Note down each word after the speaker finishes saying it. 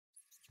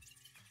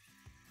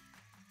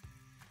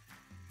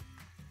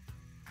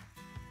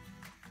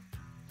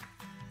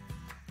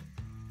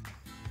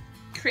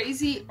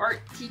crazy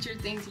art teacher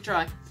thing to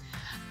try.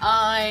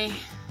 I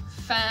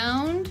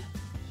found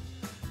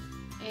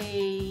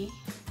a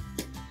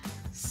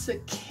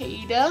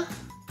cicada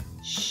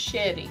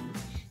shedding.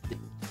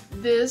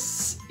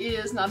 This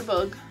is not a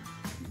bug,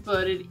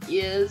 but it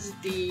is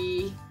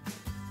the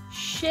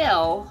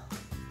shell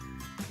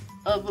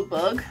of a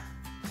bug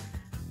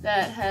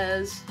that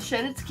has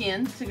shed its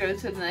skin to go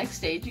to the next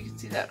stage. You can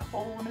see that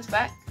hole in its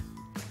back.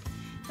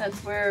 That's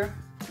where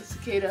the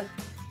cicada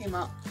came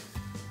out.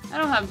 I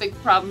don't have big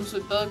problems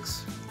with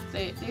bugs.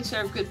 They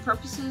serve good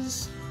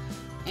purposes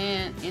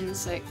and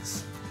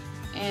insects.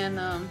 And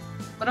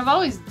but I've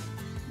always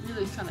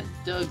really kind of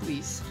dug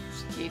these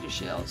cicada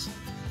shells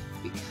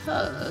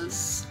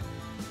because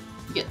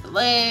you get the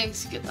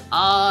legs, you get the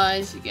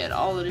eyes, you get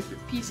all the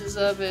different pieces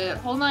of it,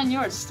 whole 9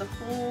 yards. The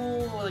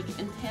whole like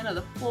antenna,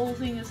 the whole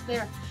thing is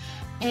there,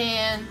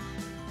 and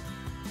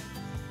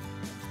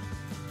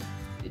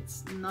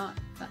it's not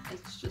that,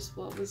 it's just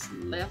what was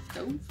left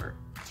over.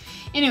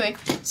 Anyway,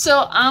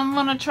 so I'm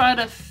gonna try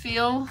to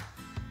fill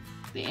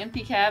the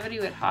empty cavity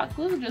with hot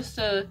glue just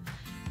to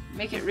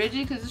make it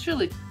rigid because it's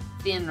really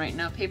thin right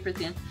now, paper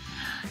thin.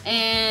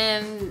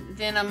 And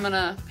then I'm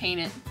gonna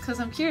paint it because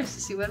I'm curious to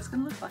see what it's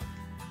gonna look like.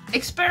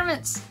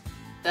 Experiments!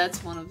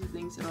 That's one of the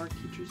things that art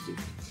teachers do.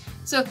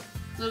 So,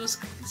 little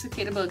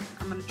cicada bug,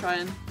 I'm gonna try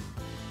and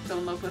fill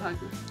them up with hot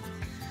glue.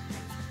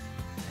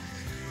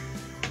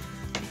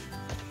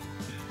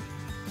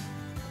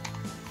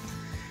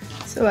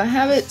 So I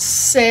have it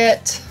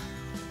set,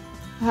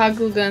 hot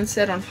glue gun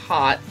set on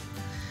hot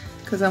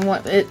because I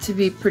want it to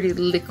be pretty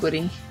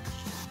liquidy.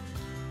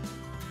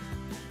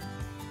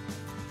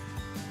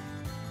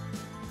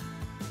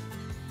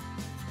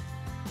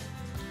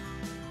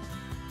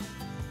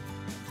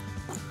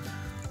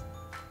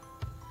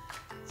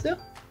 So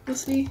we'll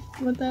see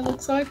what that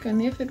looks like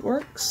and if it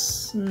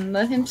works, and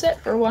let him set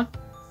for a while.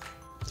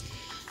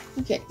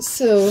 Okay,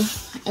 so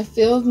I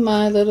filled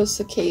my little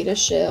cicada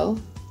shell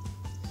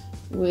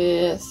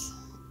with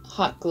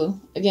hot glue.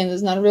 Again, this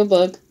is not a real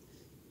bug,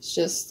 it's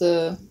just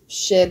the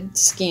shed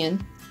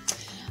skin.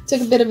 I took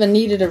a bit of a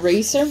kneaded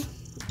eraser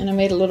and I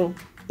made a little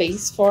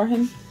base for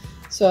him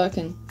so I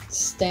can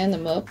stand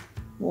him up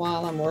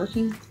while I'm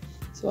working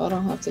so I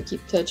don't have to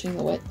keep touching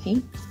the wet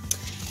paint.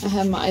 I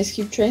have my ice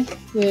cube tray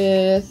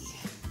with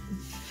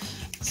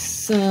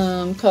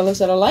some colors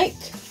that I like.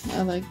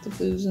 I like the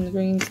blues and the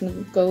greens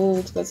and the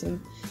golds. Got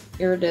some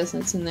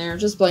iridescence in there.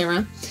 Just play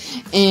around.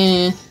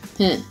 And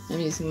I'm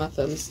using my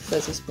fuzzy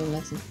spoon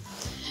lesson.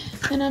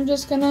 And I'm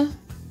just gonna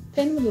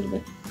paint them a little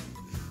bit.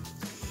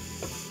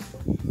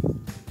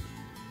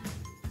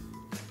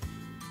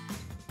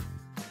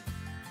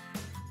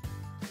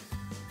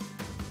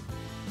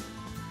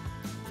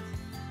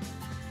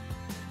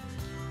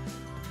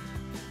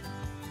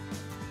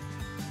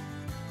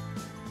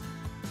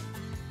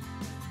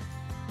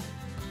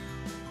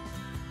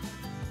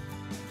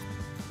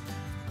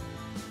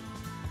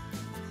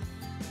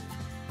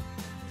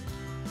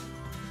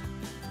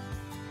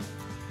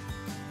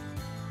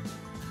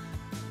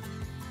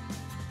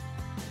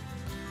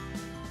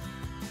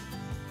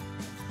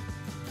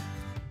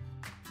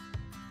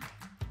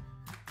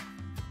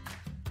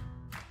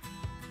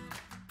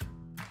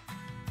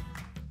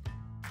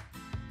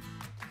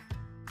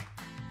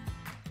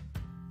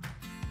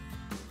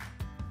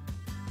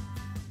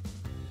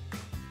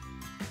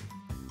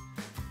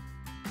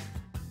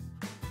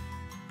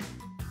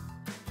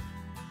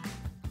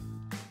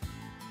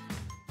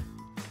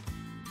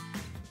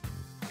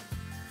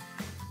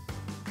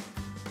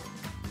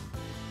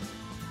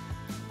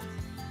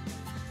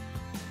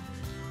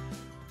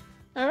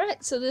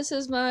 Alright, so this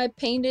is my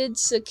painted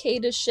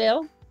cicada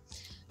shell.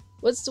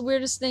 What's the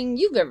weirdest thing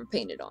you've ever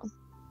painted on?